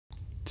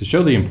To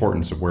show the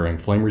importance of wearing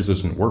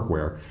flame-resistant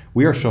workwear,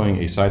 we are showing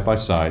a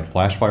side-by-side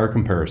flash fire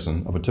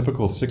comparison of a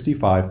typical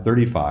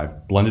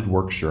 65-35 blended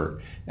work shirt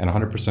and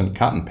 100%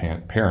 cotton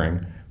pant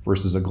pairing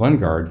versus a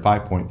GlenGuard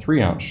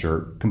 5.3 ounce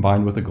shirt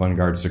combined with a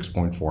GlenGuard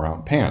 6.4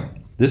 ounce pant.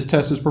 This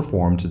test is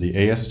performed to the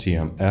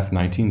ASTM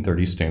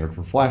F1930 standard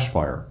for flash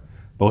fire.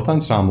 Both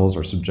ensembles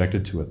are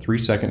subjected to a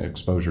 3-second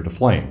exposure to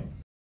flame.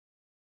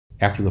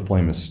 After the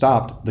flame is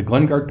stopped, the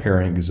GlenGuard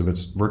pairing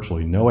exhibits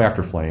virtually no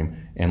afterflame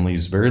and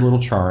leaves very little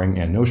charring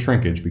and no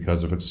shrinkage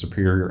because of its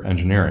superior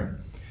engineering.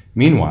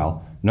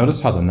 Meanwhile,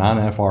 notice how the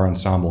non-FR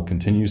ensemble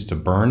continues to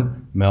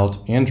burn, melt,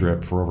 and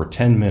drip for over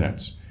 10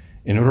 minutes.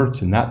 In order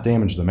to not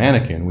damage the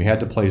mannequin, we had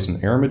to place an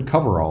aramid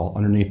coverall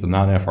underneath the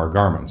non-FR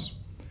garments.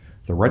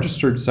 The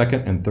registered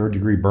second and third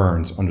degree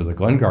burns under the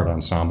GlenGuard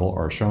ensemble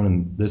are shown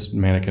in this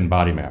mannequin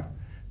body map.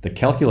 The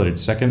calculated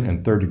second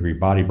and third degree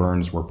body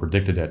burns were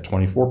predicted at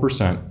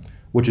 24%,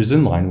 which is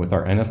in line with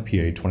our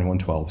NFPA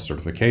 2112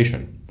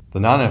 certification. The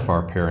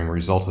non-FR pairing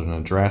resulted in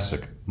a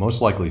drastic, most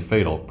likely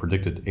fatal,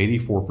 predicted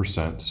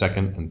 84%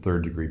 second and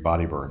third degree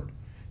body burn.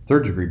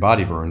 Third degree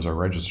body burns are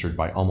registered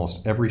by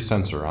almost every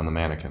sensor on the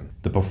mannequin.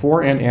 The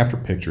before and after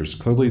pictures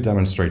clearly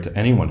demonstrate to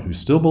anyone who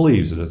still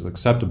believes it is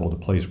acceptable to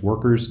place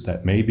workers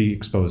that may be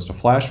exposed to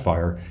flash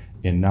fire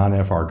in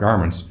non-FR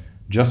garments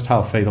just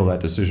how fatal that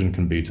decision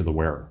can be to the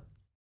wearer.